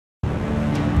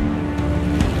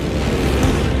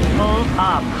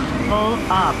Pull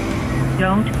up.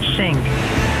 Don't sink.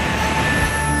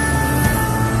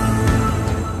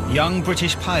 Young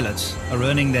British pilots are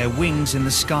earning their wings in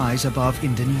the skies above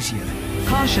Indonesia.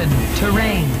 Caution,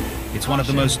 terrain. It's one of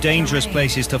the most dangerous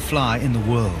places to fly in the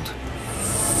world.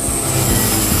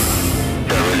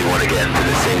 Don't really want to get into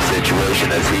the same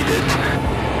situation as he did.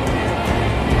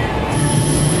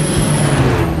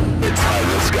 It's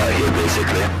high risk out here,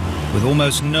 basically. With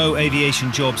almost no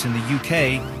aviation jobs in the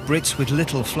UK, Brits with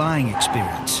little flying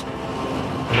experience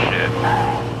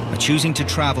are choosing to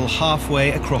travel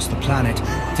halfway across the planet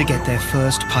to get their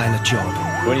first pilot job.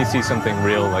 When you see something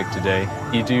real like today,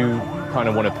 you do kind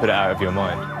of want to put it out of your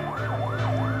mind.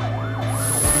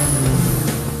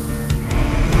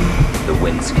 The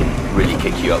winds can really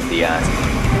kick you up the ass.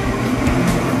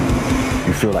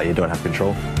 You feel like you don't have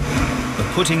control. But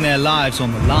putting their lives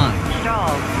on the line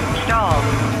Stall.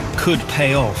 could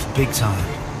pay off big time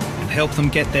and help them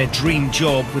get their dream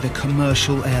job with a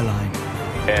commercial airline.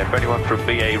 Yeah, if anyone from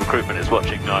BA Recruitment is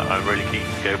watching, I'm really keen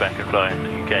to go back and fly in the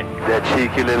UK. That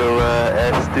cheeky little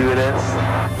air stewardess.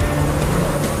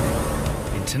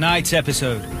 In tonight's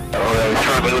episode, We're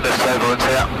trying to build this over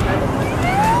here.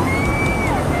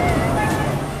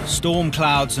 storm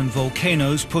clouds and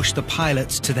volcanoes push the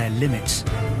pilots to their limits.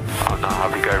 I'm not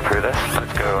happy going through this.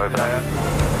 Let's go over there.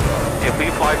 If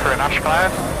we fly through an ash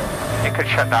cloud, it could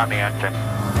shut down the engine.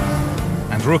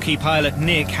 And rookie pilot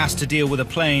Nick has to deal with a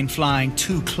plane flying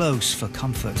too close for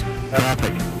comfort.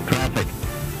 Traffic.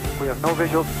 We have no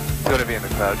visual. It's going to be in the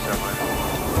clouds somewhere.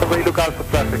 Somebody look out for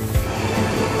traffic.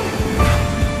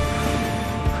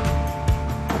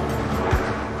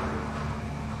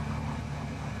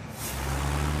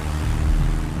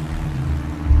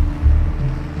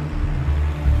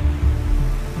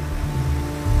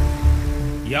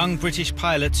 Young British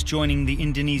pilots joining the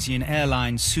Indonesian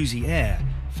airline Suzy Air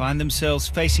find themselves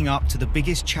facing up to the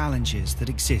biggest challenges that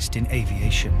exist in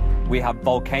aviation. We have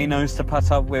volcanoes to put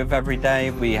up with every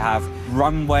day. We have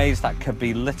runways that could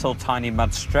be little tiny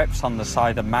mud strips on the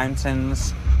side of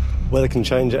mountains. Weather can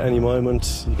change at any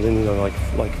moment, within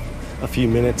like a few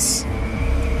minutes.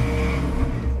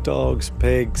 Dogs,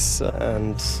 pigs,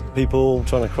 and people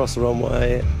trying to cross the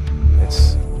runway.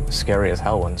 It's scary as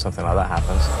hell when something like that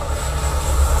happens.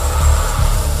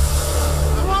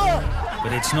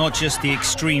 But it's not just the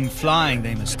extreme flying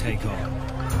they must take on.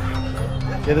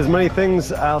 Yeah, there's many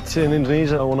things out in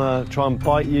Indonesia. I want to try and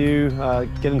bite you,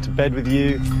 get into bed with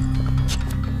you.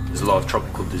 There's a lot of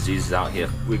tropical diseases out here.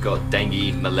 We've got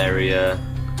dengue, malaria,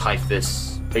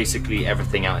 typhus. Basically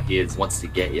everything out here wants to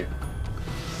get you.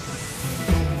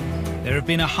 There have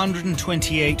been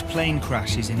 128 plane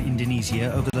crashes in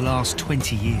Indonesia over the last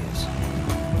 20 years.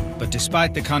 But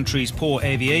despite the country's poor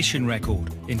aviation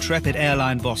record, intrepid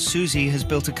airline boss Suzy has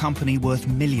built a company worth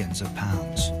millions of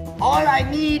pounds. All I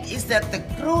need is that the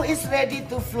crew is ready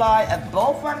to fly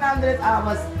above 100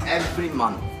 hours every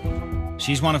month.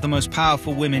 She's one of the most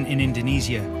powerful women in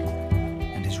Indonesia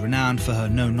and is renowned for her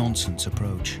no-nonsense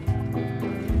approach.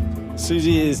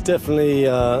 Suzy is definitely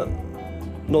not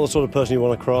the sort of person you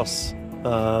want to cross.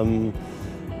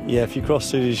 Yeah, if you cross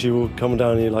Suzy, she will come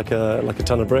down on you like a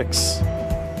ton of bricks.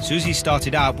 Suzy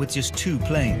started out with just 2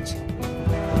 planes.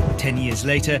 10 years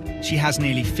later, she has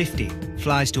nearly 50,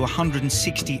 flies to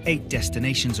 168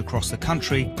 destinations across the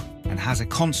country, and has a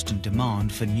constant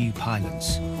demand for new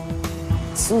pilots.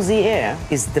 Suzy Air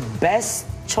is the best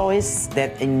choice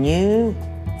that a new,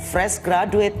 fresh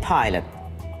graduate pilot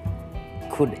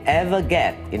could ever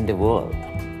get in the world.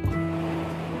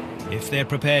 If they're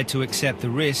prepared to accept the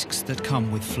risks that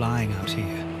come with flying out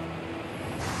here.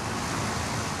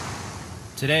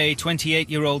 Today,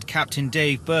 28-year-old Captain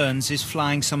Dave Burns is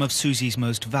flying some of Suzy's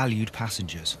most valued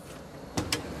passengers.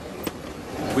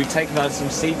 We've taken out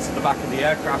some seats at the back of the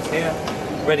aircraft here,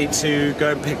 ready to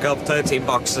go and pick up 13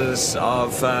 boxes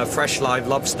of fresh live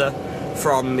lobster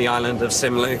from the island of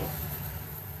Simelu.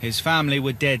 His family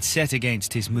were dead set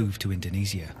against his move to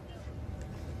Indonesia.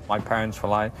 My parents were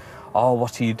like, oh,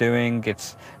 what are you doing?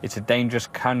 It's a dangerous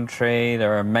country.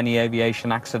 There are many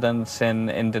aviation accidents in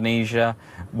Indonesia.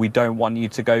 We don't want you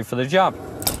to go for the job.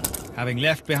 Having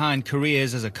left behind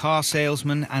careers as a car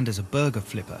salesman and as a burger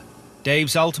flipper,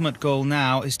 Dave's ultimate goal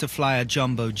now is to fly a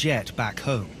jumbo jet back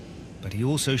home. But he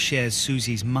also shares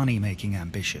Suzy's money-making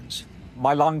ambitions.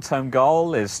 My long-term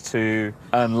goal is to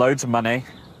earn loads of money,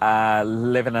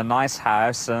 live in a nice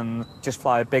house and just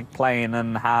fly a big plane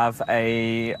and have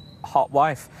a hot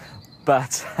wife.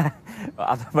 But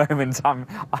at the moment, I'm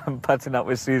putting up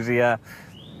with Suzy.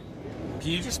 Can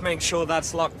you just make sure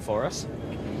that's locked for us?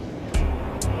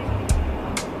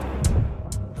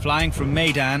 Flying from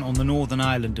Medan on the northern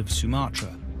island of Sumatra,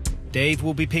 Dave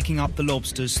will be picking up the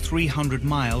lobsters 300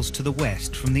 miles to the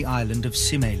west from the island of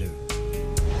Simelu.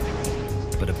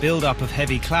 But a build-up of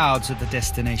heavy clouds at the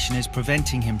destination is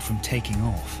preventing him from taking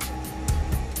off.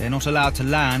 They're not allowed to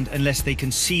land unless they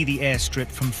can see the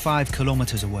airstrip from 5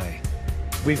 kilometers away.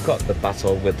 We've got the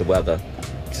battle with the weather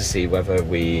to see whether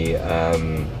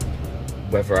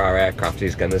whether our aircraft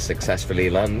is going to successfully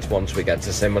land once we get to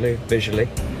Simelu visually.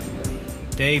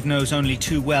 Dave knows only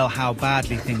too well how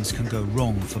badly things can go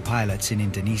wrong for pilots in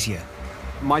Indonesia.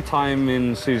 My time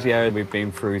in Suzy Air, we've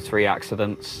been through 3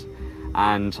 accidents,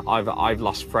 and I've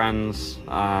lost friends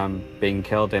being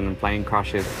killed in plane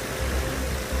crashes.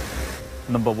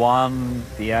 Number one,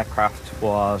 the aircraft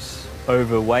was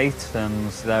overweight and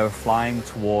they were flying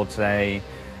towards a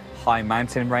high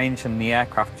mountain range, and the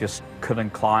aircraft just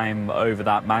couldn't climb over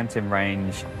that mountain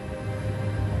range.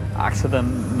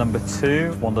 Accident number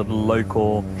 2, one of the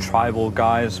local tribal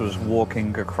guys was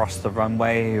walking across the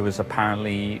runway. He was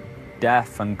apparently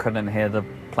deaf and couldn't hear the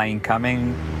plane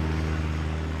coming.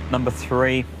 Number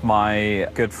 3, my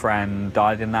good friend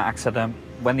died in that accident.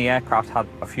 When the aircraft had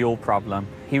a fuel problem,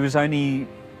 he was only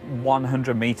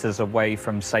 100 meters away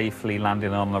from safely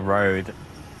landing on the road.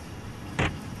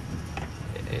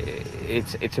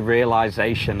 It's a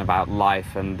realization about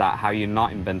life and that how you're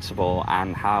not invincible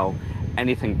and how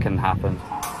anything can happen.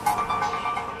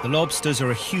 The lobsters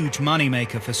are a huge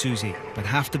moneymaker for Suzy, but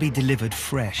have to be delivered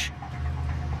fresh.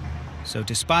 So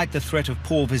despite the threat of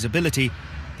poor visibility,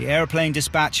 the airplane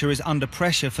dispatcher is under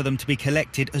pressure for them to be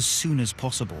collected as soon as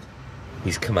possible.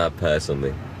 He's come out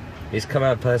personally. He's come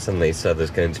out personally, so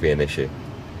there's going to be an issue.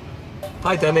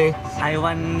 Hi, Danny. I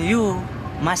want you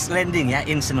must landing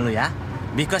in Simelu,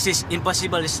 because it's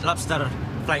impossible this lobster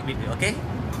flight with you, okay?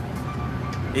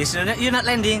 If you're not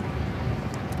landing,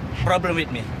 problem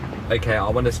with me. Okay, I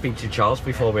want to speak to Charles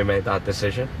before we make that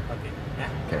decision. Okay.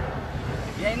 Okay.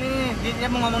 Ya ini dia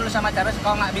mau ngomong dulu sama Charles,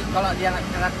 kalau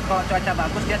cuaca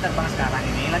bagus dia terbang sekarang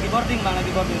ini. Lagi boarding bang,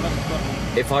 lagi boarding.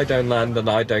 If I don't land and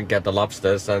I don't get the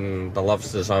lobsters, then the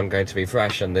lobsters aren't going to be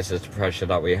fresh, and this is the pressure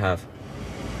that we have.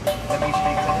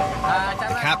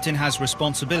 The captain has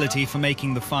responsibility for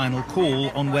making the final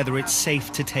call on whether it's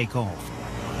safe to take off.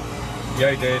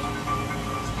 Yo, dude.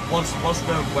 What's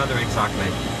the weather exactly?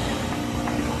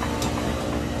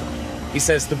 He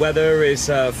says the weather is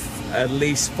at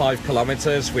least 5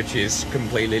 kilometers, which is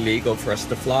completely legal for us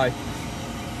to fly.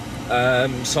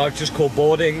 So I've just called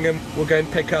boarding and we'll go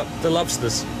and pick up the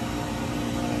lobsters.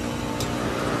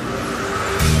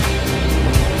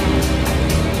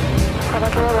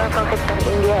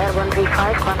 India Airborne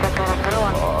 35, contact director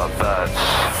 1.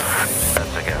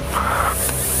 That's again.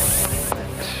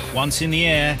 Once in the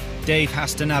air, Dave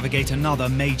has to navigate another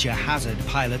major hazard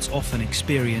pilots often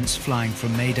experience flying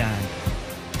from Medan: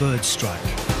 bird strike.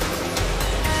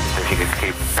 If you could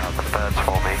keep out the birds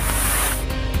for me.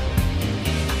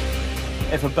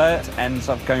 If a bird ends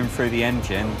up going through the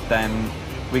engine, then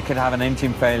we could have an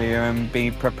engine failure and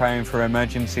be preparing for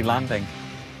emergency landing.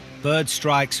 Bird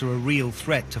strikes are a real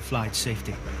threat to flight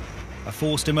safety. A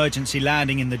forced emergency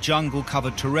landing in the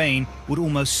jungle-covered terrain would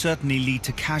almost certainly lead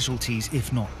to casualties,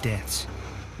 if not deaths.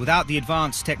 Without the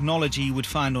advanced technology you would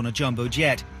find on a jumbo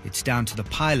jet, it's down to the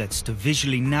pilots to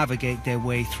visually navigate their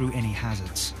way through any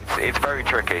hazards. It's very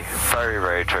tricky, very,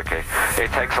 very tricky.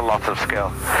 It takes a lot of skill.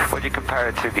 When you compare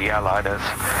it to the airliners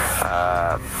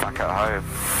back at home,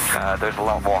 there's a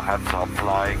lot more hands-on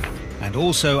flying. And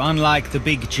also, unlike the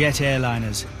big jet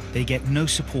airliners, they get no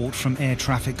support from air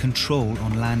traffic control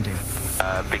on landing.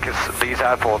 Because these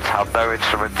airports have no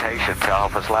instrumentation to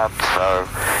help us land, so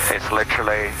it's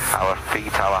literally our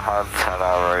feet, our hands, and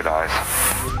our own eyes.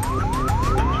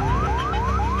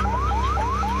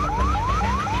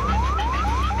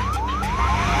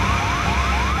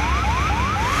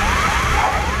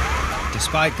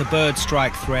 Despite the bird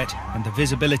strike threat and the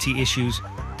visibility issues,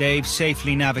 Dave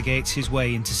safely navigates his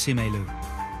way into Simelu,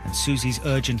 and Suzy's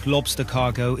urgent lobster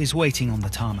cargo is waiting on the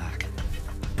tarmac.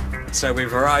 So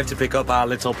we've arrived to pick up our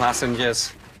little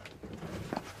passengers.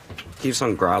 Keeps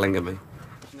on growling at me.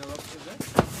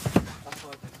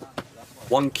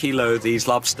 1 kilo of these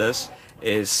lobsters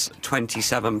is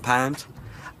 £27,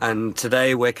 and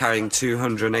today we're carrying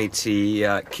 280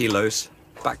 kilos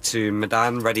back to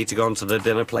Medan, ready to go onto the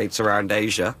dinner plates around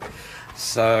Asia.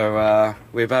 So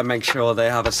we better make sure they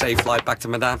have a safe flight back to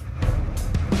Medan.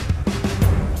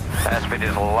 Airspeed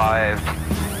is live.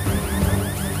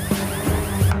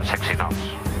 60 knots.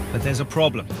 But there's a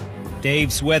problem.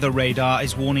 Dave's weather radar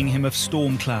is warning him of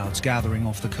storm clouds gathering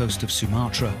off the coast of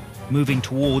Sumatra, moving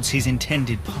towards his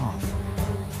intended path.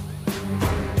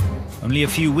 Only a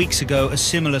few weeks ago, a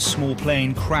similar small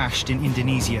plane crashed in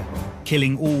Indonesia,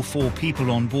 killing all 4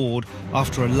 people on board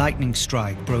after a lightning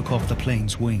strike broke off the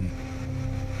plane's wing.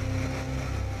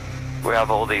 We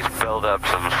have all these build-ups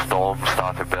and storms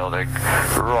started building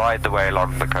right the way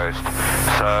along the coast.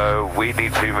 So we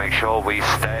need to make sure we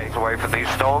stay away from these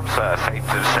storms,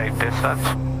 safe distance.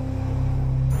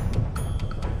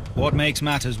 What makes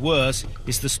matters worse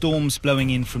is the storms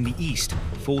blowing in from the east,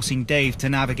 forcing Dave to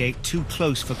navigate too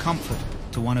close for comfort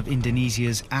to one of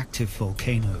Indonesia's active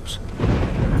volcanoes.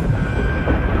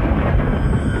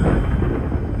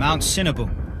 Mount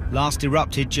Sinabung last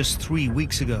erupted just 3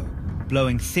 weeks ago,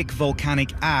 blowing thick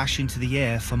volcanic ash into the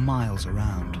air for miles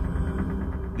around.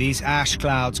 These ash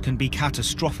clouds can be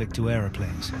catastrophic to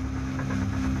aeroplanes.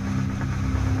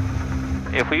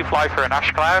 If we fly through an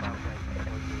ash cloud,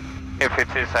 if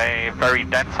it is a very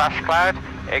dense ash cloud,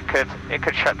 it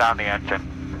could shut down the engine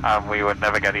and we would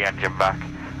never get the engine back,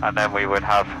 and then we would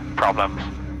have problems.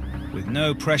 With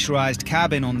no pressurized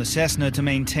cabin on the Cessna to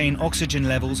maintain oxygen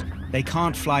levels, they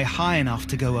can't fly high enough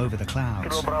to go over the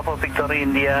clouds.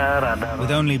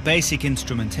 With only basic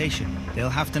instrumentation, they'll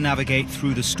have to navigate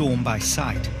through the storm by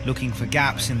sight, looking for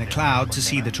gaps in the cloud to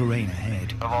see the terrain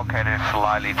ahead. The volcano is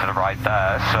slightly to the right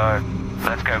there, so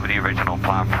let's go with the original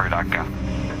plan through that gap.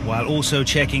 While also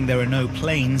checking there are no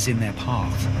planes in their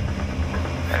path.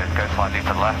 Go slightly to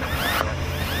the left.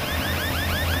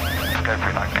 Let's go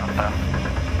through that gap there.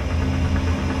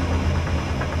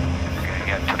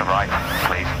 Get to the right,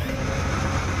 please.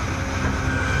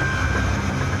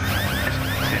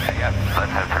 Yeah,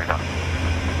 let's head through that.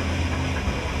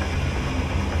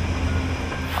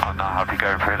 I'm not happy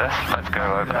going through this. Let's go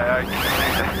over there.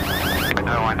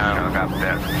 I know. Go up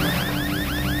there.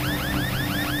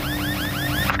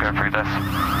 Let's go through this.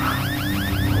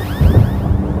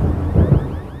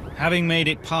 Having made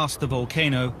it past the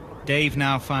volcano, Dave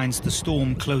now finds the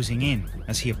storm closing in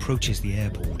as he approaches the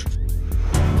airport.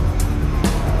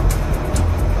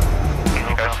 Can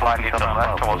you go slightly to the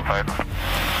left towards Poland?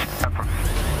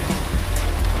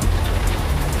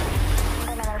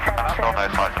 Still no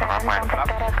sight of the runway.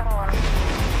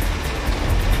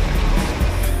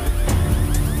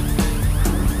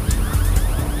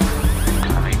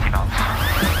 80 knots.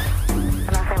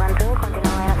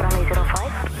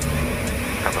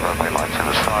 Got the runway lights in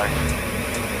the sky.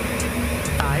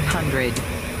 500.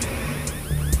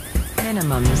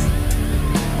 Minimums.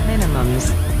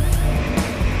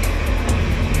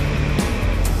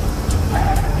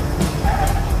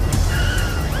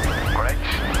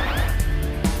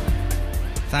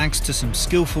 Thanks to some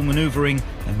skillful maneuvering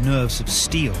and nerves of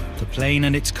steel, the plane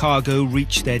and its cargo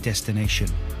reach their destination.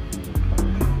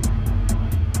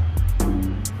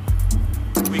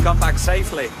 We got back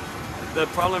safely. The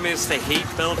problem is the heat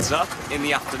builds up in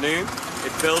the afternoon.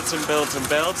 It builds and builds and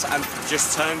builds and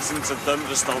just turns into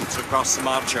thunderstorms across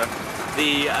Sumatra.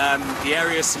 The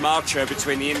area of Sumatra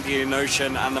between the Indian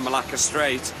Ocean and the Malacca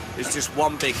Strait is just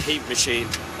one big heat machine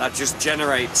that just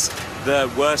generates the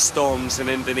worst storms in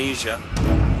Indonesia.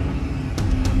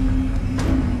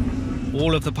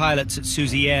 All of the pilots at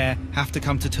Suzy Air have to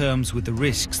come to terms with the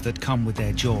risks that come with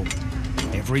their job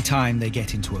every time they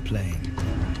get into a plane.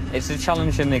 It's a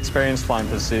challenging experience flying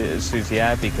for Suzy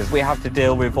Air because we have to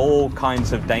deal with all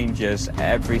kinds of dangers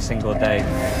every single day.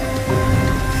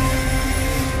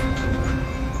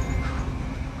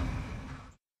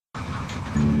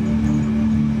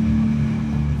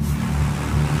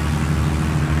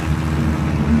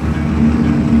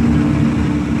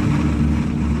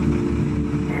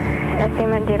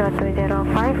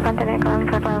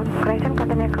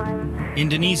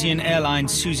 Indonesian airline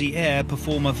Suzy Air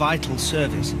perform a vital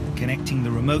service connecting the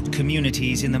remote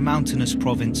communities in the mountainous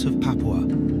province of Papua.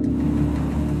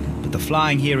 But the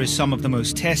flying here is some of the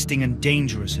most testing and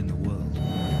dangerous in the world.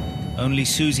 Only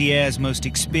Suzy Air's most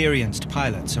experienced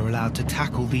pilots are allowed to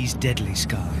tackle these deadly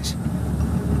skies.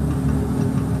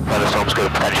 Thunderstorms could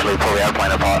potentially pull the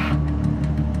airplane apart.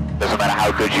 Doesn't matter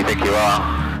how good you think you are.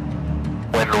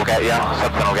 Wind will get you,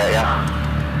 something will get you.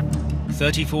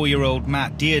 34-year-old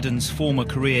Matt Dearden's former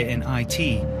career in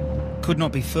IT could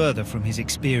not be further from his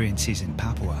experiences in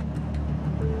Papua.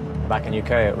 Back in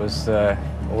UK, it was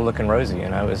all looking rosy, you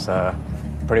know. It was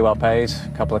pretty well paid, a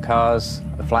couple of cars,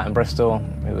 a flat in Bristol.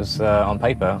 It was on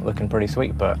paper looking pretty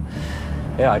sweet, but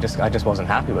yeah, I just wasn't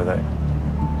happy with it.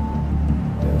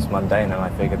 It was mundane, and I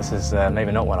figured this is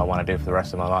maybe not what I want to do for the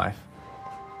rest of my life.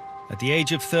 At the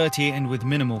age of 30 and with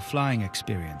minimal flying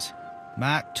experience,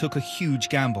 Matt took a huge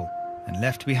gamble and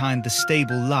left behind the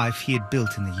stable life he had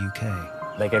built in the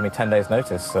UK. They gave me 10 days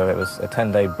notice, so it was a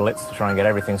 10-day blitz to try and get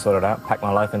everything sorted out, pack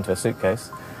my life into a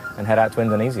suitcase and head out to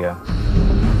Indonesia.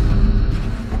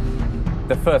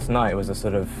 The first night was a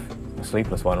sort of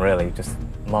sleepless one, really, just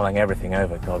mulling everything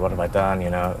over. God, what have I done? You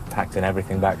know, packed in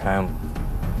everything back home.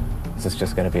 This is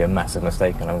just going to be a massive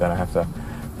mistake, and I'm going to have to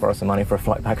borrow some money for a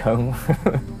flight back home.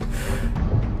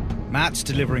 Matt's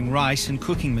delivering rice and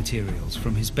cooking materials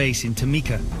from his base in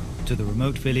Tamika to the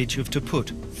remote village of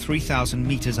Tuput, 3,000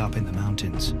 meters up in the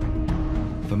mountains.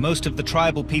 For most of the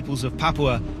tribal peoples of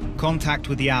Papua, contact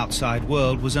with the outside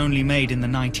world was only made in the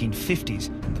 1950s,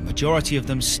 and the majority of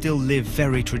them still live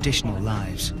very traditional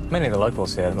lives. Many of the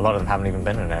locals here, a lot of them haven't even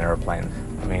been in an aeroplane.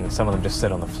 I mean, some of them just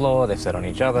sit on the floor, they sit on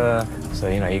each other. So,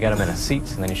 you know, you get them in a seat,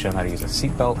 and then you show them how to use a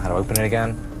seat belt, how to open it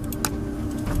again.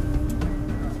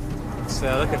 It's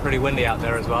looking pretty windy out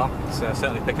there as well. It's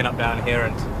certainly picking up down here,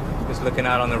 and just looking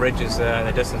out on the ridges in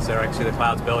the distance there, actually the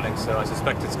clouds building, so I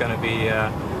suspect it's going to be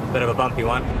a bit of a bumpy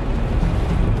one.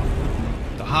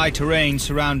 The high terrain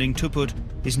surrounding Tuput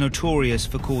is notorious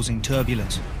for causing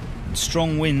turbulence, and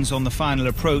strong winds on the final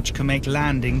approach can make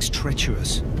landings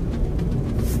treacherous.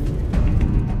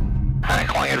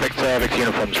 Calling in Victor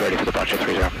uniforms ready for departure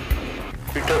 30.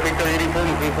 Victor uniform,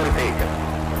 ready for take.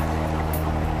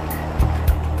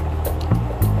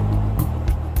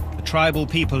 Tribal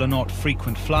people are not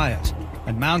frequent flyers,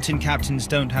 and mountain captains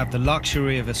don't have the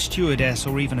luxury of a stewardess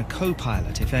or even a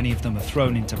co-pilot if any of them are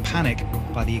thrown into panic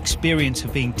by the experience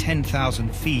of being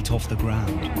 10,000 feet off the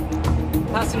ground.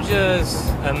 Passengers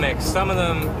are mixed. Some of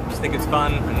them just think it's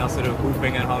fun and they're sort of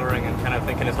whooping and hollering and kind of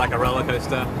thinking it's like a roller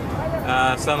coaster.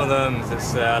 Some of them,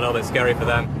 it's a little bit scary for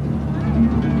them.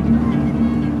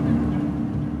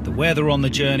 The weather on the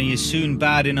journey is soon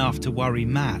bad enough to worry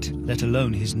Matt, let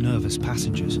alone his nervous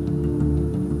passengers.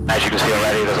 As you can see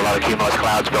already, there's a lot of cumulus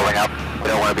clouds building up. We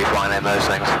don't want to be flying in those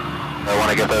things. I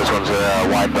want to give those ones a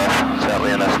wide berth,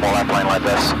 certainly in a small airplane like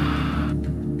this.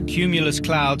 Cumulus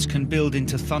clouds can build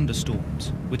into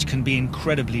thunderstorms, which can be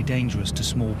incredibly dangerous to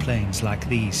small planes like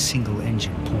these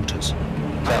single-engine porters.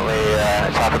 Certainly,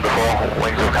 it's happened before.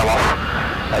 Wings will come off,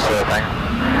 that sort of thing.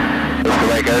 That's the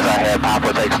way it goes out here.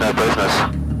 Papua takes no prisoners.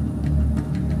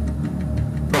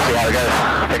 We'll see how it goes.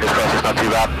 Fingers crossed it's not too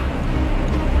bad.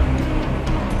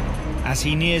 As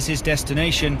he nears his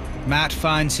destination, Matt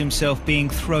finds himself being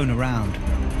thrown around.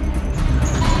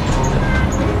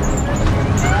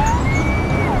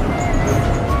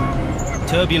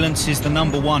 Turbulence is the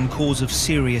 #1 cause of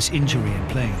serious injury in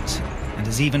planes, and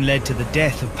has even led to the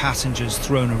death of passengers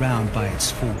thrown around by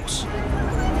its force.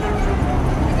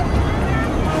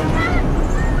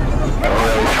 We're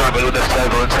really struggling with this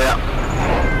turbulence here.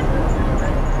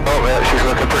 Oh, yeah, she's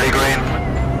looking pretty green.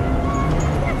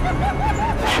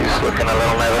 She's looking a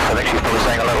little nervous. I think she's probably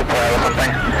saying a little prayer or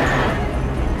something.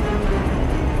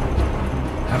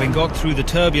 Having got through the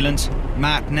turbulence,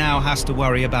 Matt now has to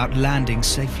worry about landing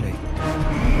safely.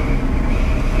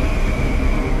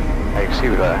 You can see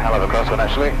we've got a hell of a crosswind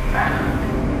actually.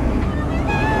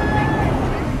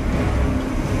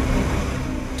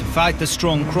 To fight the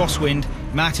strong crosswind,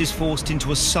 Matt is forced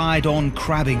into a side-on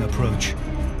crabbing approach.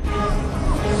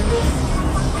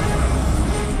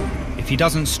 If he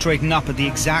doesn't straighten up at the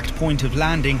exact point of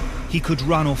landing, he could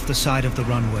run off the side of the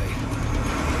runway.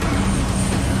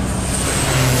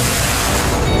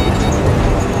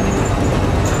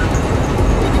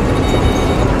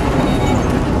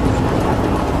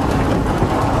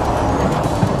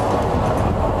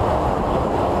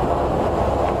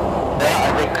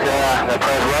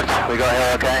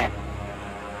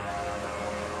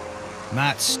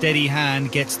 Matt's steady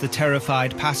hand gets the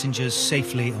terrified passengers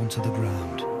safely onto the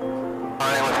ground.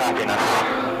 Running with happiness.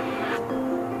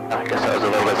 I guess that was a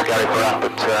little bit scary for us,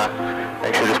 but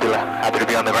they should just be happy to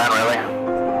be on the ground, really.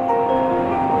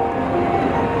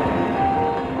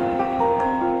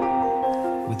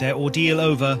 With their ordeal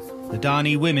over, the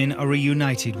Dani women are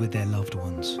reunited with their loved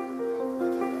ones.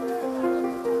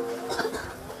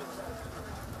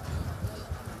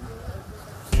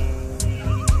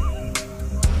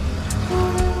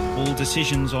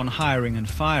 Decisions on hiring and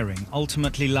firing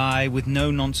ultimately lie with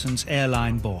no-nonsense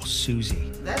airline boss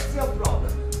Susie. That's your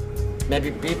problem. Maybe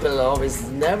people are always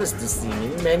nervous to see me.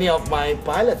 Many of my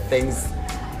pilot things,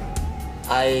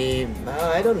 I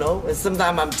don't know.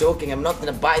 Sometimes I'm joking, I'm not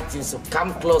going to bite you, so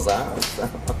come closer.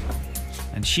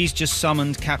 And she's just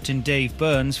summoned Captain Dave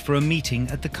Burns for a meeting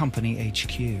at the company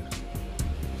HQ.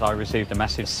 I received a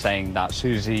message saying that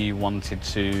Susie wanted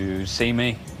to see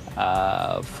me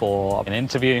for an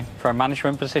interview for a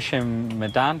management position in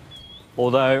Medan.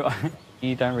 Although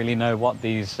you don't really know what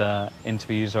these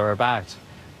interviews are about.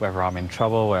 Whether I'm in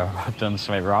trouble, whether I've done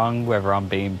something wrong, whether I'm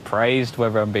being praised,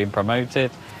 whether I'm being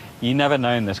promoted. You never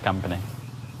know in this company.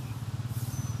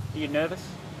 Are you nervous?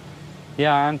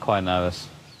 Yeah, I am quite nervous.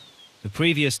 The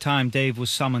previous time Dave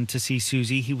was summoned to see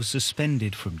Susie, he was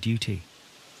suspended from duty.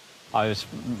 I was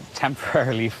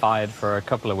temporarily fired for a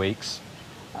couple of weeks.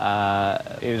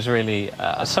 It was really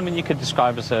something you could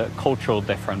describe as a cultural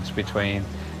difference between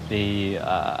the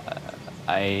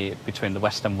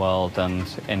Western world and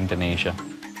Indonesia.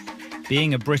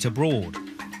 Being a Brit abroad,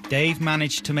 Dave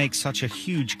managed to make such a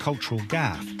huge cultural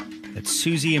gaffe that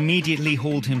Susie immediately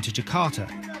hauled him to Jakarta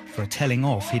for a telling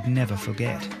off he'd never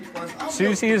forget.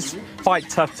 Susie is quite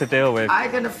tough to deal with. I'm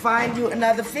gonna find you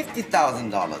another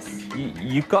 $50,000.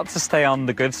 You've got to stay on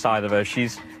the good side of her.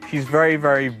 She's very,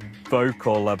 very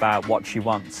vocal about what she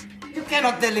wants. You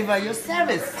cannot deliver your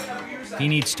service. He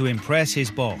needs to impress his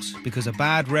boss because a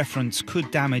bad reference could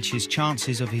damage his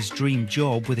chances of his dream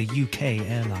job with a UK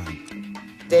airline.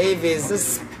 Dave is a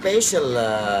special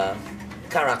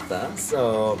character,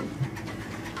 so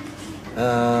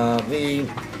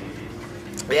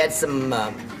we had some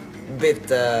bit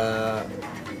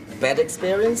bad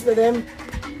experience with him.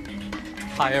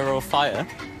 Hire or fire?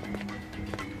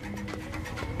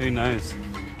 Who knows?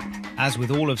 As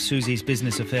with all of Susie's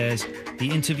business affairs, the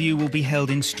interview will be held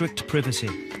in strict privacy.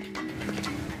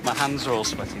 My hands are all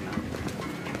sweaty now.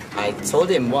 I told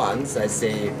him once, I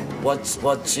say,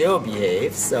 watch your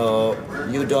behave so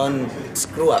you don't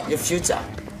screw up your future.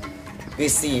 We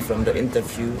see from the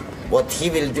interview what he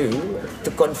will do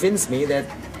to convince me that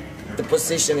the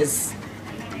position is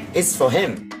for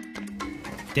him.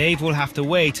 Dave will have to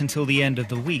wait until the end of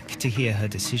the week to hear her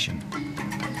decision.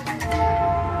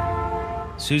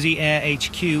 Susie Air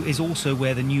HQ is also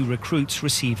where the new recruits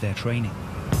receive their training.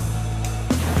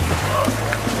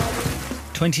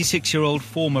 26-year-old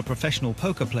former professional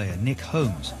poker player Nick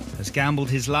Holmes has gambled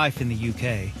his life in the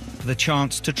UK for the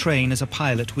chance to train as a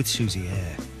pilot with Susie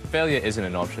Air. Failure isn't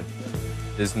an option.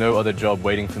 There's no other job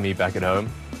waiting for me back at home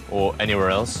or anywhere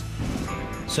else.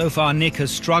 So far, Nick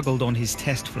has struggled on his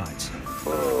test flights.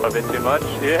 A bit too much?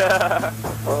 Yeah.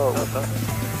 Oh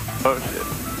shit.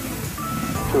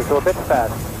 So a bit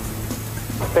fast.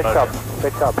 Pitch up,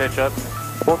 pitch up. Pitch up.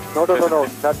 Oh, no,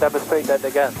 not demonstrate that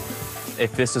again.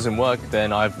 If this doesn't work,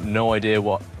 then I have no idea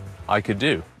what I could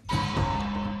do.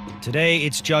 Today,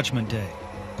 it's Judgment Day.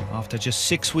 After just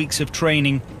 6 weeks of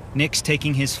training, Nick's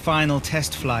taking his final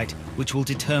test flight, which will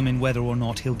determine whether or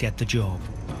not he'll get the job.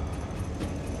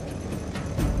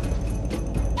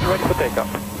 Ready for takeoff.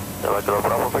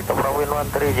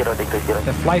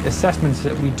 The flight assessments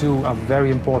that we do are very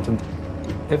important.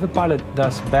 If a pilot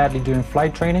does badly during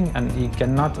flight training and he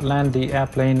cannot land the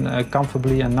airplane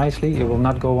comfortably and nicely, he will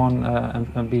not go on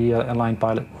and be a line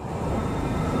pilot.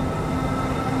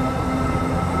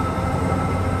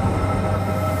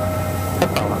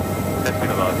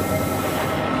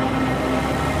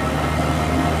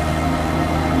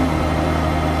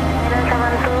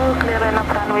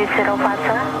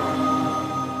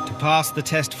 To pass the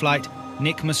test flight,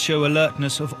 Nick must show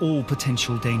alertness of all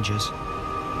potential dangers.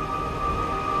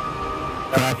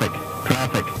 Traffic.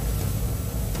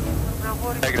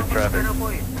 Negative traffic.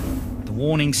 The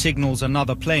warning signals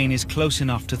another plane is close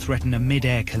enough to threaten a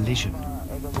mid-air collision.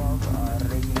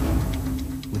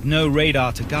 With no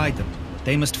radar to guide them,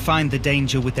 they must find the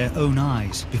danger with their own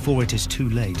eyes before it is too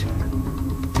late.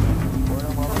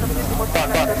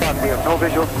 We have no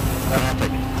visual.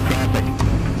 Traffic.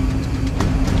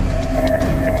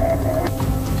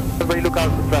 Everybody look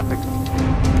out for traffic.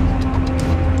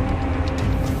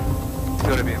 It's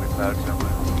got to be in the clouds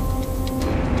somewhere.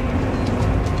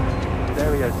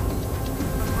 There he is.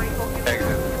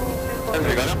 Exit. Have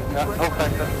we got him? Yeah, no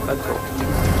factor. Let's go.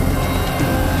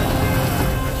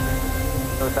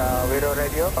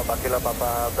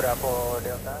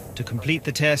 To complete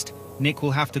the test, Nick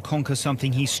will have to conquer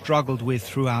something he struggled with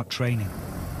throughout training: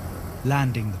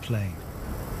 landing the plane.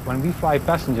 When we fly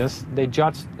passengers, they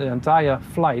judge the entire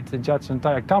flight, they judge the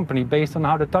entire company based on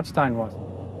how the touchdown was.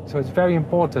 So it's very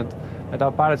important that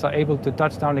our pilots are able to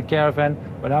touch down the Caravan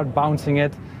without bouncing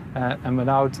it and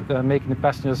without making the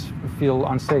passengers feel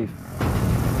unsafe.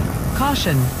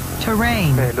 Caution,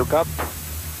 terrain. Okay, look up.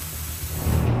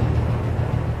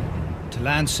 To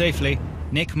land safely,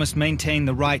 Nick must maintain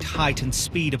the right height and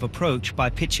speed of approach by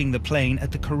pitching the plane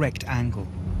at the correct angle.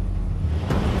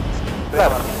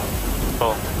 Left.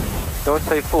 Full. Don't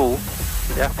say full.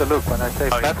 You have to look. When I say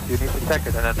flaps, you need to check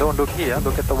it. And then don't look here,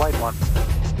 look at the white one.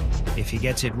 If he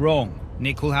gets it wrong,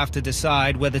 Nick will have to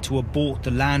decide whether to abort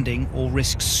the landing or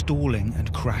risk stalling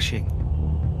and crashing.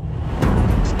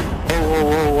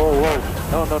 Whoa.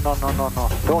 No.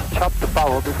 Don't chop the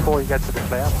power before you get to the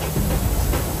flare.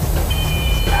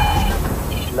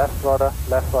 Left rudder.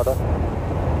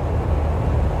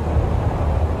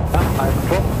 High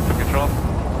control.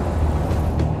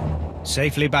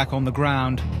 Safely back on the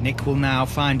ground, Nick will now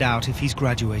find out if he's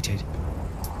graduated.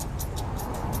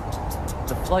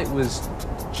 The flight was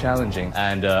challenging,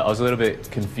 and I was a little bit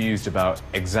confused about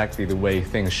exactly the way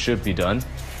things should be done.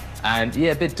 And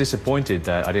yeah, a bit disappointed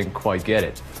that I didn't quite get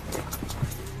it.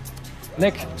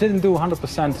 Nick didn't do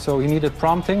 100%, so he needed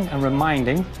prompting and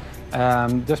reminding,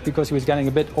 just because he was getting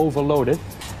a bit overloaded.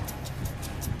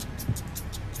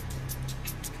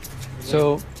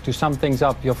 So, to sum things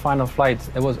up, your final flight,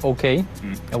 it was okay.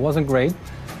 It wasn't great.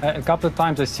 A couple of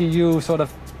times I see you sort of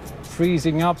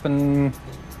freezing up and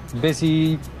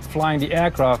busy flying the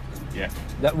aircraft. Yeah.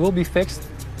 That will be fixed.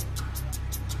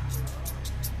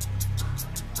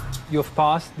 You've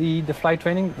passed the flight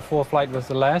training. The 4th flight was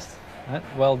the last.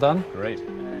 Well done. Great.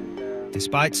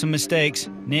 Despite some mistakes,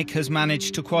 Nick has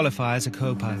managed to qualify as a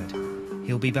co-pilot.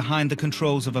 He'll be behind the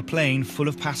controls of a plane full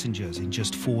of passengers in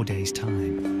just 4 days'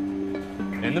 time.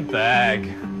 In the bag.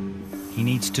 He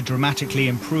needs to dramatically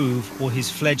improve, or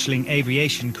his fledgling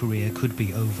aviation career could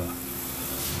be over.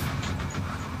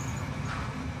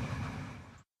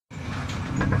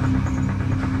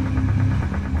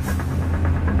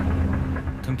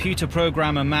 Computer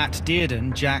programmer Matt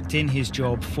Dearden jacked in his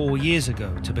job 4 years ago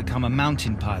to become a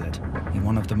mountain pilot in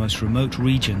one of the most remote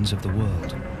regions of the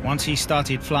world. Once he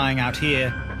started flying out here,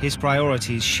 his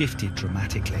priorities shifted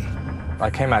dramatically.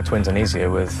 I came out to Indonesia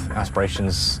with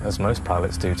aspirations, as most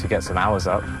pilots do, to get some hours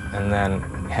up and then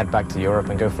head back to Europe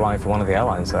and go flying for one of the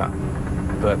airlines there.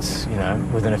 But, you know,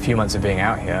 within a few months of being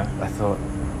out here, I thought,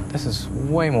 this is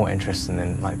way more interesting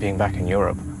than like being back in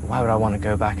Europe. Why would I want to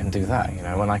go back and do that, you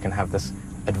know, when I can have this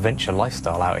adventure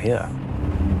lifestyle out here?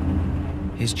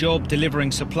 His job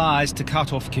delivering supplies to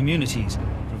cut-off communities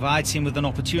provides him with an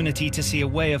opportunity to see a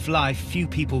way of life few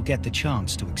people get the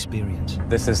chance to experience.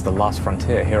 This is the last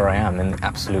frontier. Here I am in the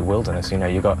absolute wilderness. You know,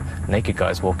 you got naked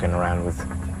guys walking around with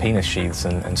penis sheaths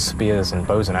and spears and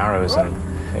bows and arrows, and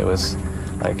it was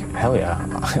like, hell yeah,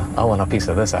 I want a piece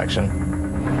of this action.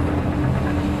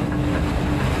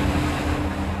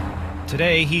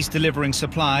 Today he's delivering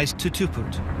supplies to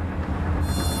Tuput,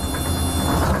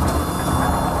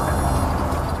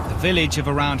 a village of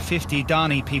around 50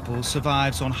 Dani people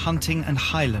survives on hunting and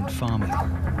highland farming.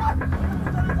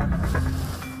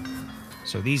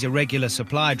 So these irregular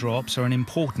supply drops are an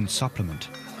important supplement.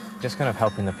 Just kind of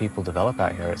helping the people develop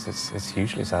out here, it's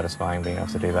hugely satisfying being able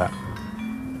to do that.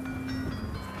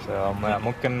 So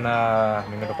mungkin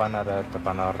minggu depan ada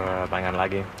terpanor tayangan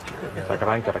lagi.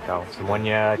 Sekarang kerekau.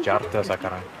 Semuanya Jakarta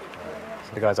sekarang.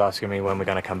 So the guy's asking me when we're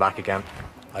going to come back again.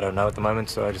 I don't know at the moment,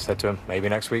 so I just said to him, maybe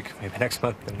next week, maybe next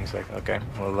month. And he's like, okay,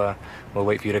 we'll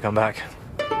wait for you to come back.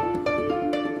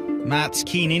 Matt's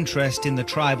keen interest in the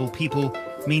tribal people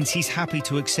means he's happy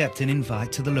to accept an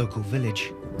invite to the local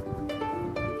village.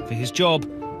 For his job,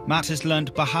 Matt has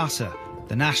learnt Bahasa,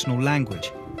 the national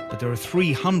language, but there are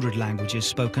 300 languages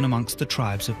spoken amongst the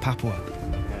tribes of Papua.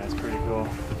 Yeah, that's pretty cool.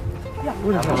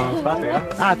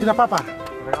 Tidak apa-apa.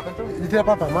 Tidak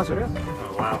apa-apa, masuk.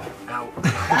 Oh, wow.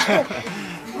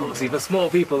 Obviously for small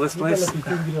people, this place.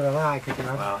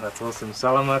 Wow, that's awesome.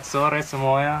 Selamat sore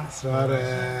semuanya.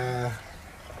 Sore.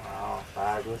 Wow,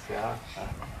 bagus ya.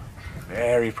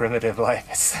 Very primitive life.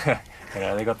 It's, you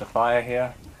know, they got the fire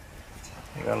here.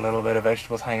 They got a little bit of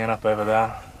vegetables hanging up over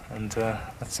there, and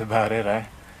that's about it, eh?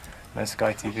 No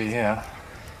Sky TV here.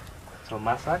 So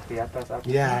masak di atas apa?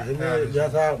 Ya, ini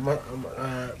biasa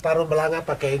taruh belanga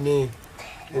pakai ini.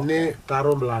 Ini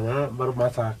taruh belanga baru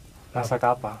masak. Masak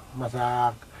apa?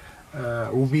 Masak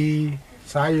ubi,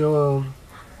 sayur,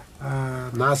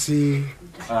 nasi.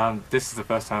 This is the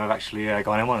first time I've actually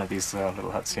gone in one of these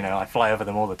little huts. You know, I fly over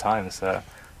them all the time. So,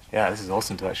 yeah, this is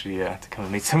awesome to actually to come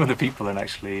and meet some of the people and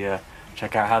actually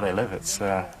check out how they live. It's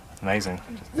amazing.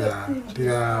 Ya,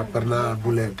 tidak pernah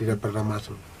bule, tidak pernah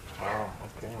masuk.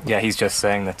 Yeah, he's just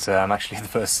saying that I'm actually the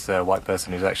first white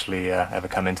person who's actually ever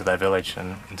come into their village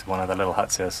and into one of their little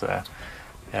huts here. So,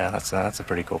 yeah, that's a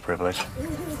pretty cool privilege.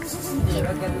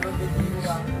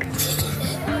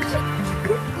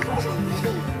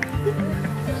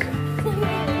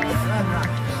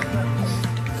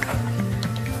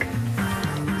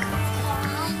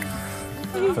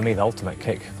 For me, the ultimate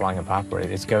kick flying in Papua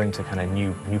is going to kind of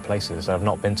new places I've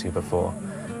not been to before.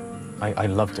 I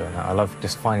love doing that. I love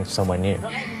just finding somewhere new.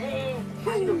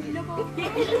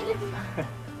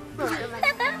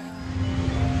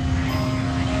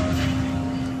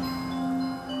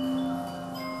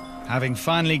 Having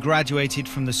finally graduated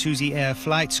from the Suzy Air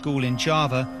Flight School in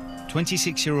Java,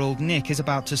 26-year-old Nick is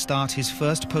about to start his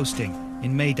first posting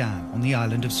in Medan on the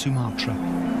island of Sumatra.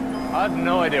 I have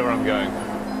no idea where I'm going.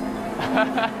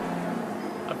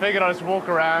 I figured I'd just walk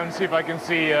around, see if I can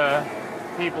see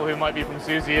people who might be from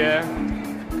Suzy Air.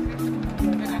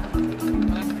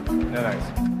 No thanks.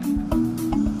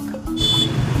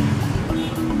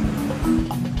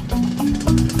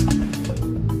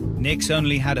 Nick's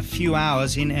only had a few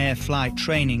hours in-air flight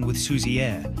training with Suzy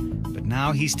Air, but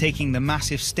now he's taking the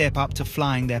massive step up to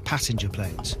flying their passenger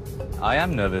planes. I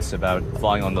am nervous about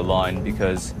flying on the line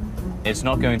because it's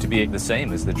not going to be the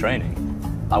same as the training.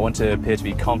 I want to appear to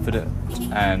be confident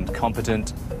and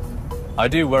competent. I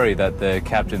do worry that the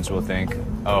captains will think,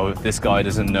 oh, this guy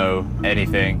doesn't know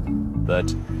anything,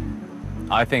 but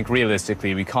I think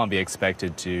realistically we can't be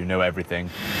expected to know everything.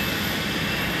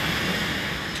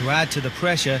 To add to the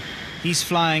pressure, he's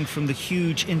flying from the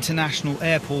huge international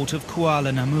airport of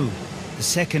Kuala Namu, the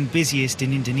second busiest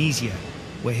in Indonesia,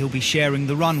 where he'll be sharing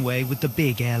the runway with the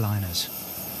big airliners.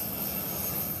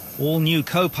 All new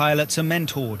co-pilots are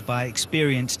mentored by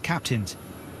experienced captains.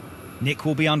 Nick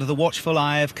will be under the watchful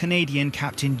eye of Canadian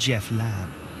Captain Jeff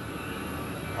Lamb.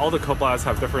 All the co-pilots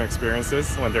have different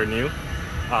experiences when they're new.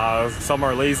 Some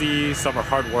are lazy, some are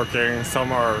hardworking,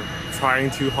 some are trying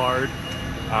too hard.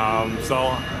 So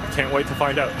I can't wait to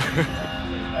find out.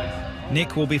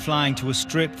 Nick will be flying to a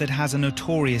strip that has a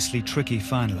notoriously tricky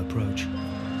final approach.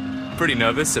 Pretty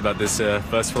nervous about this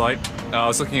first flight. I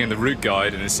was looking in the route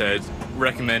guide and it said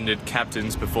recommended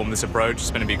captains perform this approach.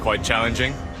 It's going to be quite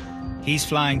challenging. He's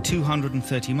flying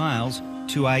 230 miles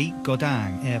to Aik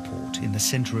Godang Airport in the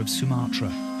center of Sumatra.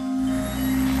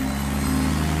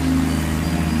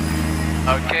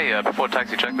 Okay, before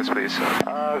taxi checklist, please.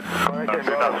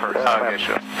 Okay,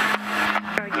 sure.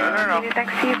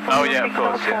 Oh yeah, of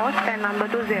course, yeah. And number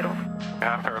 20. I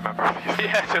have to remember.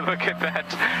 Yeah, to look at that.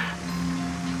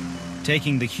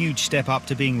 Taking the huge step up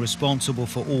to being responsible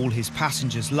for all his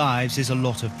passengers' lives is a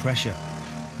lot of pressure.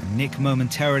 And Nick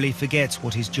momentarily forgets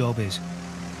what his job is.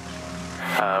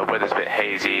 Weather's a bit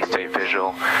hazy, stay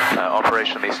visual.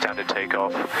 Operationally standard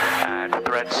takeoff. And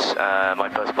threats, my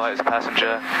first flight as a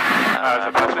passenger. As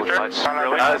a passenger?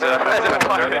 Really? As a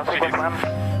pilot.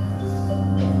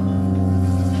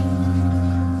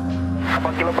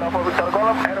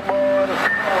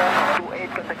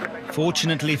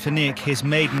 Fortunately for Nick, his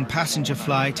maiden passenger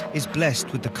flight is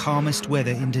blessed with the calmest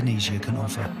weather Indonesia can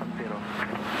offer.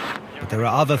 But there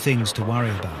are other things to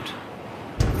worry about.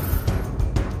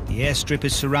 The airstrip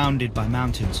is surrounded by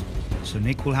mountains, so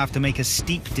Nick will have to make a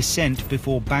steep descent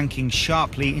before banking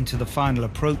sharply into the final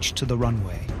approach to the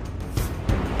runway.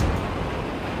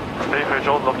 Stay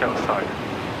visual, look outside.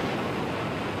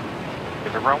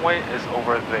 The runway is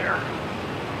over there.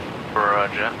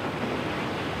 Roger.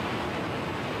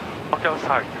 Look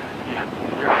outside.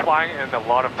 You're flying in a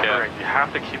lot of terrain. You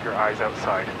have to keep your eyes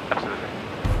outside. Absolutely.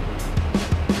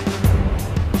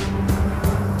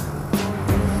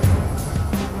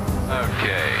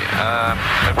 Okay,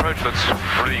 approach looks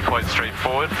really quite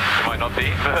straightforward. It might not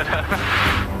be, but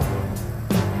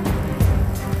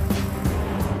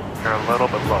you're a little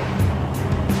bit low.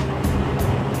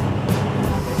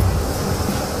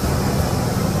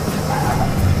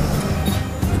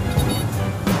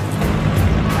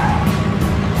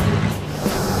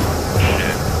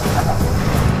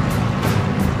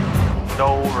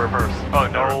 No reverse. Oh,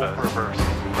 no reverse.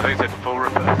 I think it's full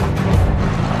reverse.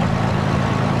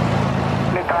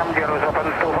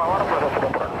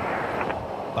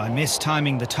 By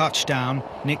mistiming the touchdown,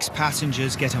 Nick's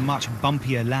passengers get a much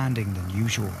bumpier landing than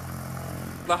usual.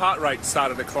 The heart rate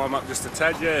started to climb up just a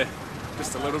tad, yeah,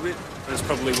 just a little bit. It was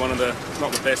probably one of the,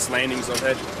 not the best landings I've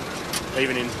had,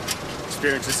 even in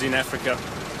experiences in Africa.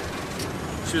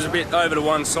 She was a bit over to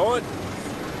one side,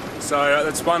 so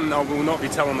that's one I will not be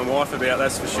telling the wife about,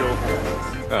 that's for sure.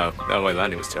 Oh, that way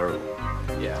landing was terrible.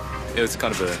 Yeah, it was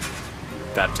kind of a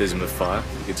baptism of fire,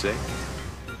 you could say.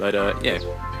 But yeah,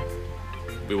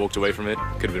 we walked away from it.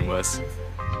 Could have been worse.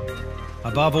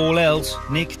 Above all else,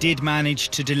 Nick did manage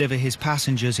to deliver his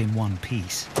passengers in one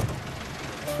piece.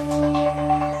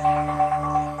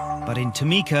 But in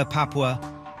Timika, Papua,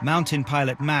 mountain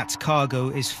pilot Matt's cargo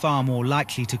is far more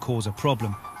likely to cause a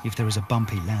problem if there is a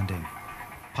bumpy landing.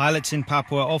 Pilots in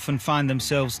Papua often find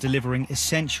themselves delivering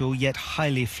essential yet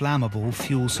highly flammable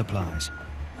fuel supplies.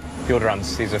 Fuel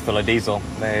drums, these are full of diesel.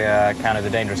 They count as a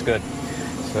dangerous good.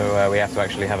 So we have to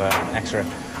actually have an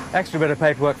extra bit of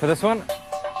paperwork for this one.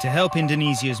 To help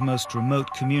Indonesia's most remote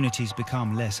communities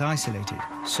become less isolated,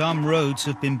 some roads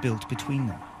have been built between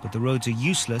them. But the roads are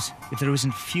useless if there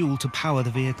isn't fuel to power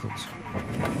the vehicles.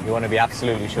 You want to be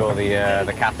absolutely sure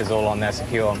the cap is all on there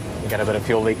secure. You get a bit of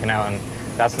fuel leaking out, and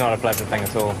that's not a pleasant thing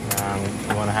at all.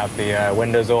 You want to have the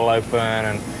windows all open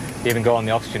and even go on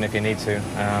the oxygen if you need to.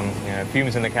 You know,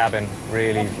 fumes in the cabin,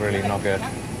 really, really not good.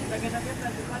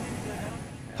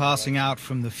 Passing out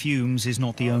from the fumes is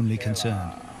not the only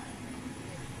concern.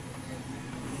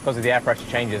 Because of the air pressure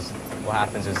changes, what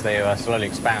happens is they slowly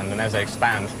expand, and as they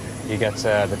expand, you get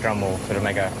the drum will sort of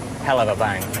make a hell of a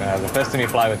bang. The first time you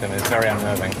fly with them is very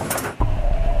unnerving.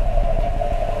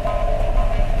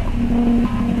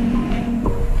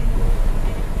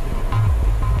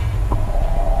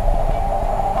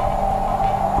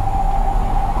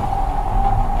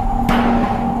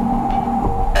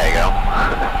 There you go.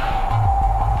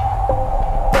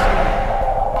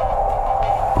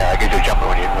 Yeah, it gives you a jump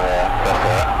when you first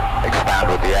expand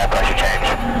with the air pressure change.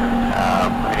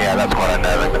 And yeah, that's quite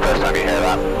unnerving the first time you hear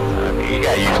that. You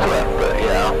get used to it, but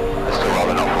yeah, I'd still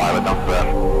rather not fly with them.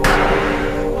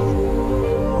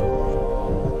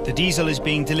 The diesel is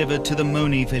being delivered to the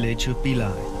Moni village of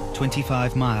Bilai,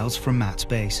 25 miles from Matt's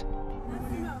base.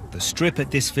 The strip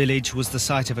at this village was the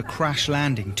site of a crash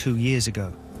landing 2 years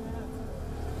ago.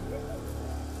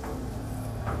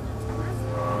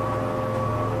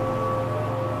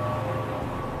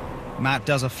 Matt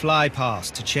does a fly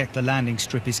past to check the landing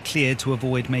strip is clear to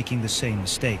avoid making the same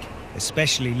mistake,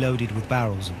 especially loaded with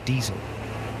barrels of diesel.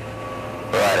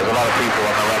 Right, there's a lot of people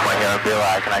on the runway here in Bilai.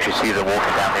 I can actually see them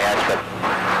walking down the airstrip.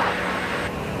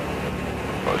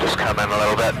 We'll just come in a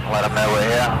little bit and let them know we're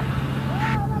here.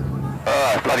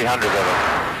 Oh, bloody hundreds of them.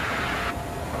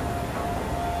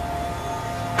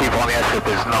 People on the airstrip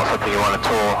is not something you want at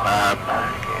all.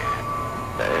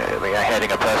 They're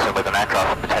heading a person with an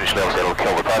aircraft, and potentially obviously it'll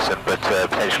kill the person, but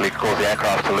potentially cause the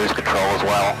aircraft to lose control as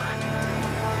well.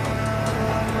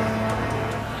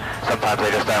 Sometimes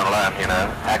they just don't learn, you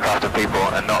know. Aircraft and people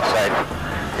are not safe.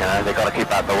 You know, they've got to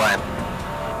keep out the way.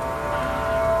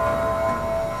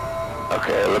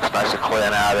 Okay, it looks nice and clear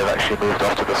now. They've actually moved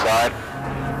off to the side.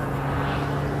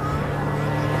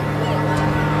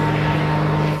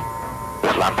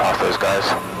 Just land past those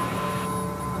guys.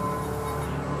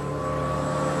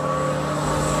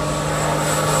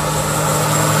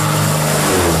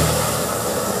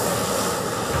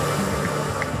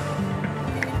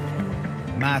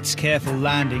 Matt's careful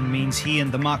landing means he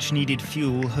and the much-needed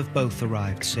fuel have both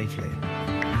arrived safely.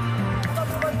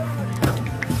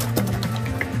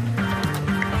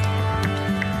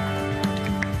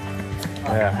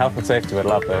 Yeah, health and safety would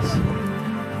love this.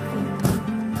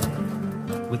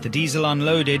 With the diesel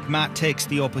unloaded, Matt takes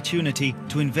the opportunity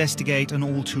to investigate an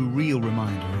all-too-real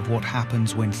reminder of what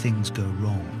happens when things go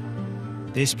wrong.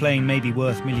 This plane may be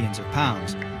worth millions of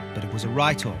pounds, but it was a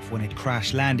write-off when it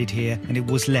crash-landed here and it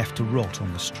was left to rot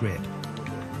on the strip.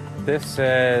 This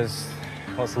is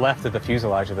what's left of the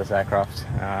fuselage of this aircraft.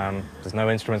 There's no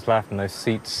instruments left, no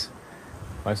seats.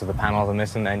 Most of the panels are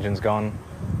missing, the engine's gone.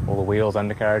 All the wheels,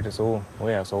 undercarriage, it's all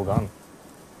gone.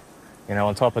 You know,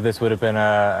 on top of this would have been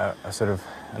a sort of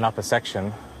an upper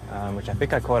section, which I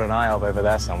think I caught an eye of over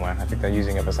there somewhere. I think they're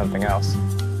using it for something else.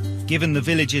 Given the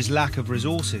village's lack of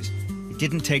resources, it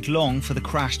didn't take long for the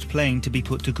crashed plane to be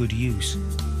put to good use.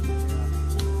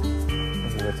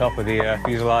 This is the top of the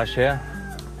fuselage here.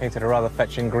 Painted a rather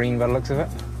fetching green by the looks of it.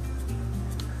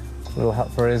 A little hut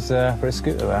for his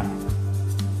scooter there.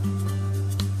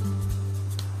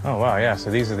 Oh wow, yeah.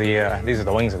 So these are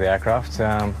the wings of the aircraft.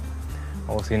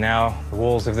 Obviously now the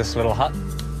walls of this little hut.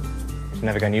 You're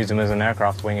never going to use them as an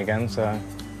aircraft wing again, so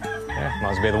yeah,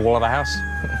 might as well be the wall of the house.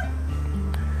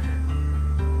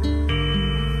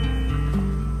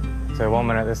 So 1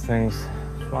 minute this thing's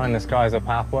flying the skies of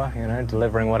Papua, you know,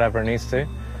 delivering whatever it needs to.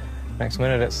 Next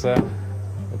minute it's a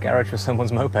garage for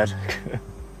someone's moped.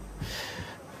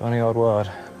 Funny old world.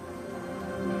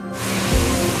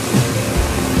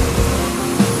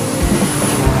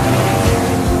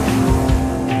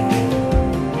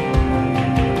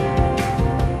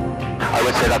 I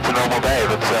would say that's a normal day,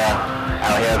 but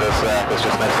out here there's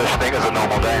just no such thing as a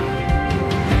normal day.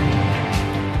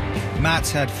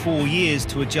 Matt's had 4 years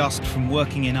to adjust from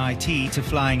working in IT to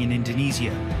flying in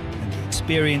Indonesia, and the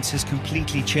experience has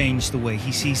completely changed the way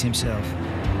he sees himself.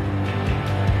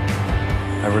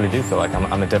 I really do feel like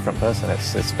I'm a different person.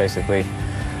 It's basically,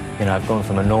 you know, I've gone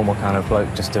from a normal kind of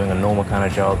bloke just doing a normal kind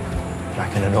of job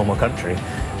back in a normal country,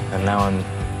 and now I'm,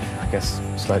 I guess,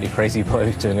 slightly crazy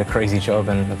bloke doing a crazy job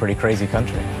in a pretty crazy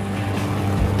country.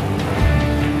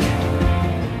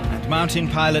 And mountain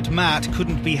pilot Matt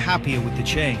couldn't be happier with the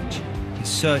change. His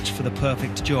search for the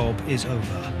perfect job is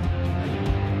over.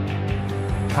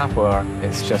 Papua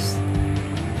is just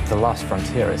the last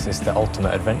frontier. It's the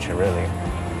ultimate adventure, really.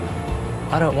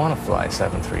 I don't want to fly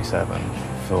 737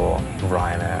 for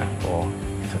Ryanair or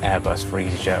an Airbus for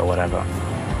EasyJet or whatever.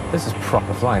 This is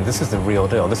proper flying. This is the real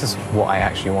deal. This is what I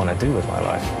actually want to do with my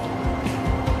life.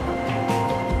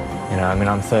 You know, I mean,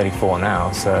 I'm 34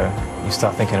 now, so you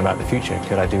start thinking about the future.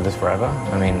 Could I do this forever?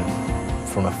 I mean,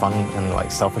 from a fun and like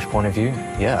selfish point of view,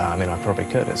 yeah, I mean, I probably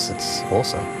could. It's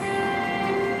awesome.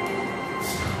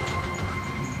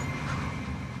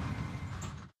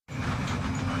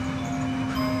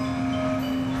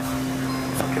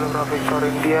 Kilo Victor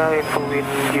India, info wind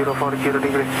 040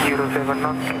 degrees 07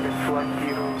 knots,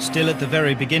 KLS 10. Still at the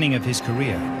very beginning of his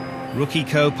career, rookie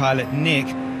co-pilot Nick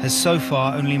has so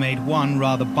far only made one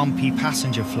rather bumpy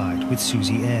passenger flight with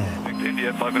Suzy Air.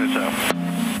 India, 5 minutes out.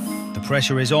 The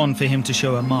pressure is on for him to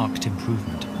show a marked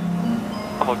improvement.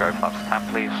 We'll go flaps 10,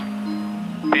 please.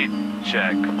 Speed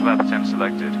check, flaps 10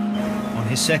 selected. On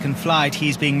his second flight,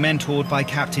 he's being mentored by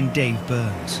Captain Dave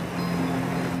Burns.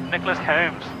 Nicholas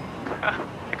Holmes.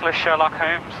 Nicholas Sherlock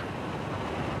Holmes.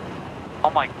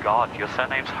 Oh my god, your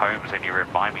surname's Holmes and you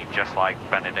remind me just like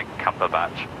Benedict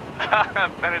Cumberbatch.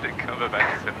 Benedict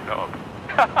Cumberbatch is a knob.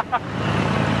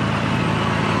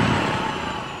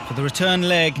 For the return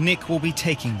leg, Nick will be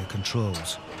taking the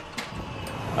controls.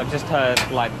 I've just heard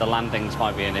like the landings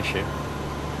might be an issue,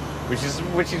 which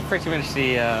is pretty much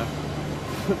the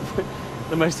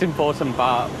the most important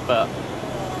part. But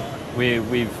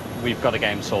we've got a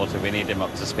game sorted. We need him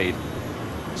up to speed.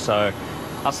 So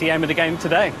that's the aim of the game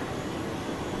today.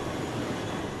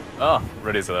 Oh,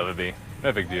 ready as I'll ever be.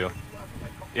 No big deal.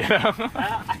 You know?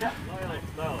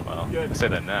 Well, I say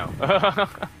that now.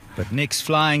 But Nick's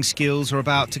flying skills are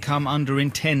about to come under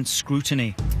intense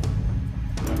scrutiny.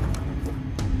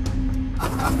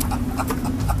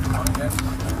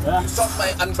 You shot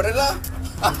my umbrella?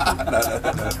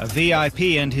 A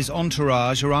VIP and his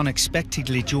entourage are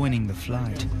unexpectedly joining the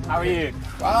flight. How are you?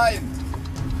 Fine.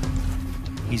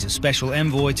 He's a special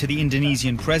envoy to the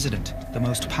Indonesian president, the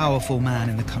most powerful man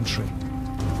in the country.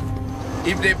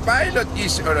 If the pilot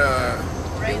is a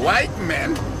white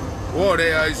man, oh,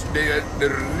 they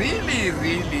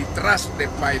really trust the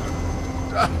pilot.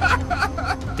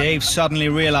 Dave suddenly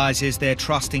realizes their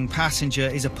trusting passenger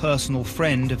is a personal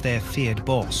friend of their feared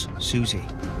boss, Suzy.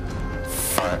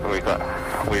 Alright,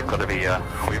 we've got to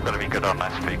be good on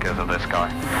our speakers of this guy.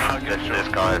 This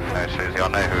guy knows Suzy. I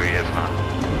know who he is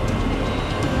now.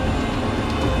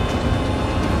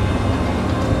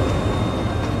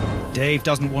 Dave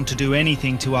doesn't want to do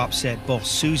anything to upset boss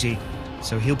Suzy,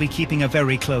 so he'll be keeping a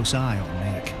very close eye on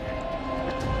Nick.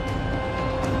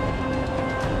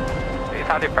 He's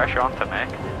added pressure onto Nick.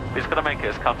 He's going to make it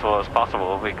as comfortable as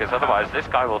possible because otherwise this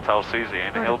guy will tell Suzy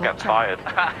and he'll get fired.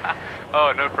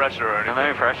 Oh, no pressure or anything.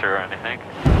 No pressure or anything.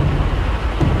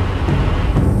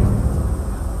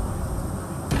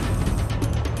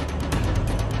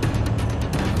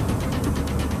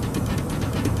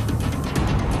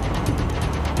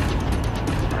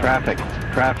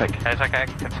 Traffic. It's okay,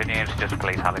 continue, just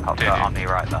please helicopter on the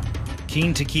right there.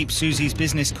 Keen to keep Suzy's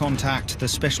business contact, the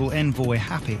special envoy,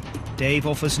 happy, Dave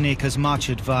offers Nick as much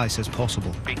advice as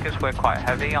possible. Because we're quite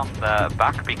heavy on the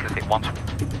back because it wants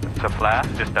to flare,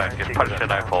 just push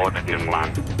it out forward and just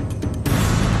land.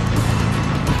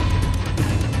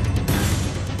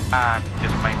 And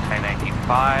just maintain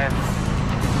 85.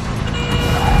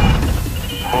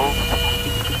 Move.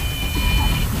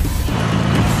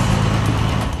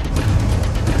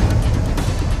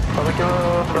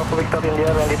 Bravo Victor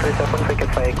India, Rally 37, ticket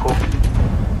for Echo.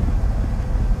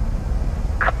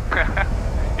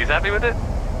 He's happy with it?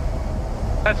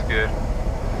 That's good.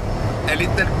 A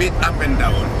little bit up and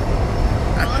down.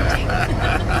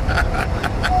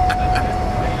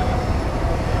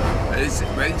 It's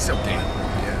okay.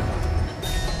 Yeah.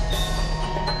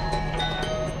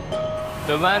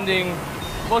 The landing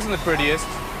wasn't the prettiest,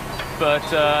 but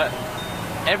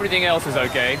everything else is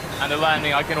okay, and the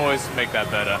landing, I can always make that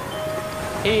better.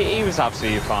 He was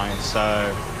absolutely fine,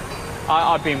 so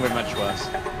I've been with much worse.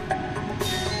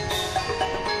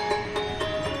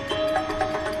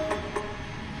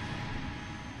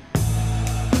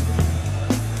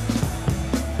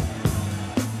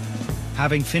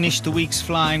 Having finished the week's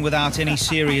flying without any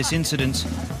serious incidents,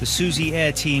 the Suzy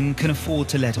Air team can afford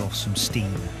to let off some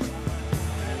steam.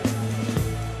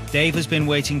 Dave has been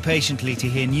waiting patiently to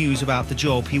hear news about the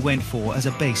job he went for as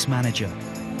a base manager.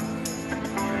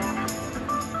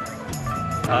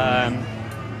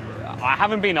 I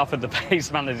haven't been offered the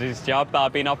base manager's job, but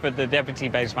I've been offered the deputy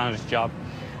base manager's job.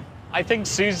 I think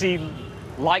Suzy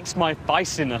likes my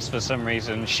feistiness for some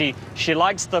reason. She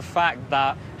likes the fact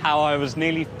that how I was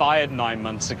nearly fired 9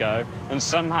 months ago, and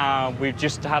somehow we've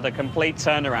just had a complete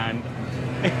turnaround.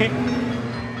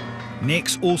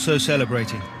 Nick's also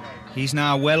celebrating. He's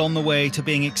now well on the way to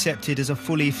being accepted as a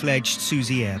fully fledged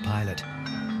Suzy Air pilot.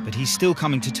 But he's still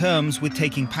coming to terms with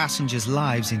taking passengers'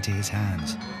 lives into his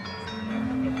hands.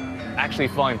 Actually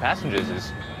flying passengers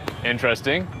is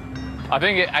interesting. I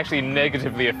think it actually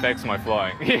negatively affects my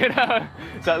flying. You know,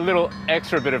 it's that little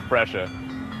extra bit of pressure.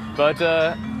 But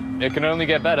it can only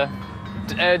get better.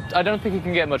 I don't think it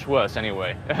can get much worse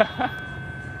anyway.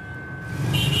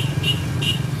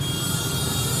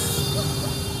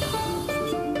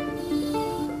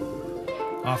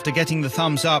 After getting the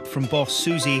thumbs up from boss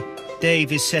Susie,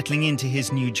 Dave is settling into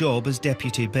his new job as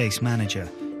deputy base manager.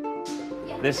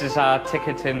 This is our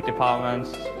ticketing department.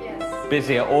 Yes.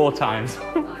 Busy at all times.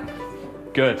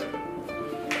 Good.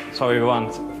 That's what we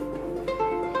want.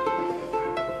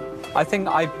 I think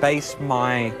I base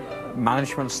my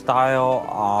management style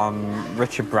on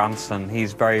Richard Branson.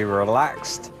 He's very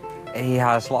relaxed. He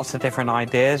has lots of different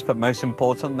ideas, but most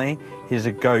importantly, he's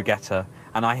a go-getter.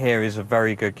 And I hear he's a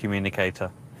very good communicator.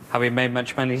 Have we made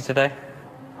much money today?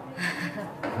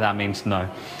 That means no.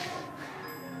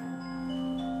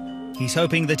 He's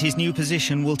hoping that his new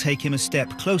position will take him a step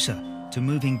closer to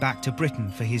moving back to Britain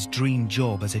for his dream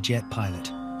job as a jet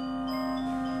pilot.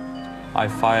 I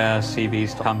fire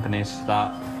CVs to companies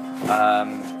that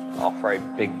operate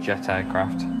big jet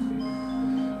aircraft.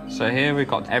 So here we've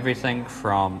got everything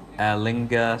from Aer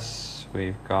Lingus,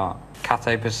 we've got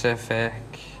Cathay Pacific,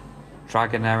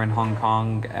 Dragonair in Hong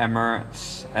Kong,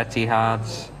 Emirates, Etihad,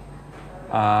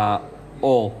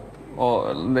 all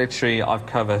literally I've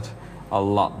covered a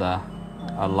lot there,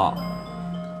 a lot.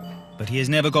 But he has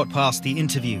never got past the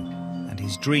interview, and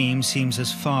his dream seems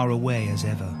as far away as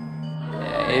ever.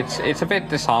 It's a bit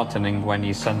disheartening when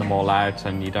you send them all out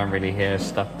and you don't really hear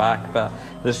stuff back, but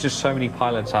there's just so many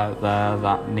pilots out there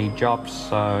that need jobs,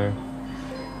 so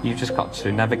you've just got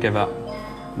to never give up.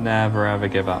 Never ever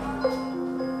give up.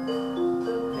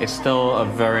 It's still a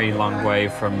very long way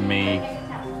from me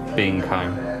being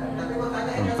home.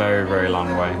 A very, very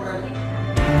long way.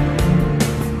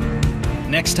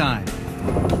 Next time.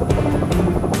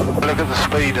 Look at the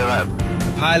speed of that.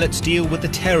 Pilots deal with the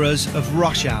terrors of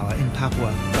rush hour in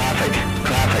Papua.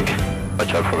 Traffic.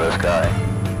 Watch out for this guy.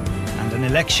 And an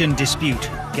election dispute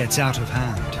gets out of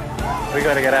hand. We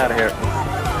gotta get out of here.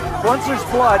 Once there's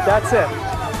blood, that's it.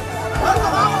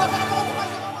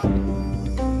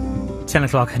 10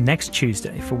 o'clock next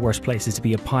Tuesday for Worst Places to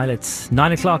Be a Pilot.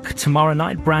 9 o'clock tomorrow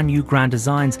night, brand new grand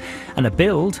designs and a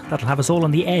build that'll have us all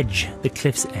on the edge, the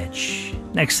cliff's edge.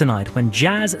 Next tonight, when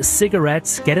jazz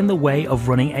cigarettes get in the way of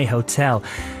running a hotel.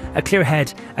 A clear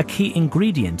head, a key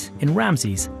ingredient in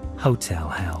Ramsey's Hotel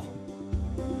Hell.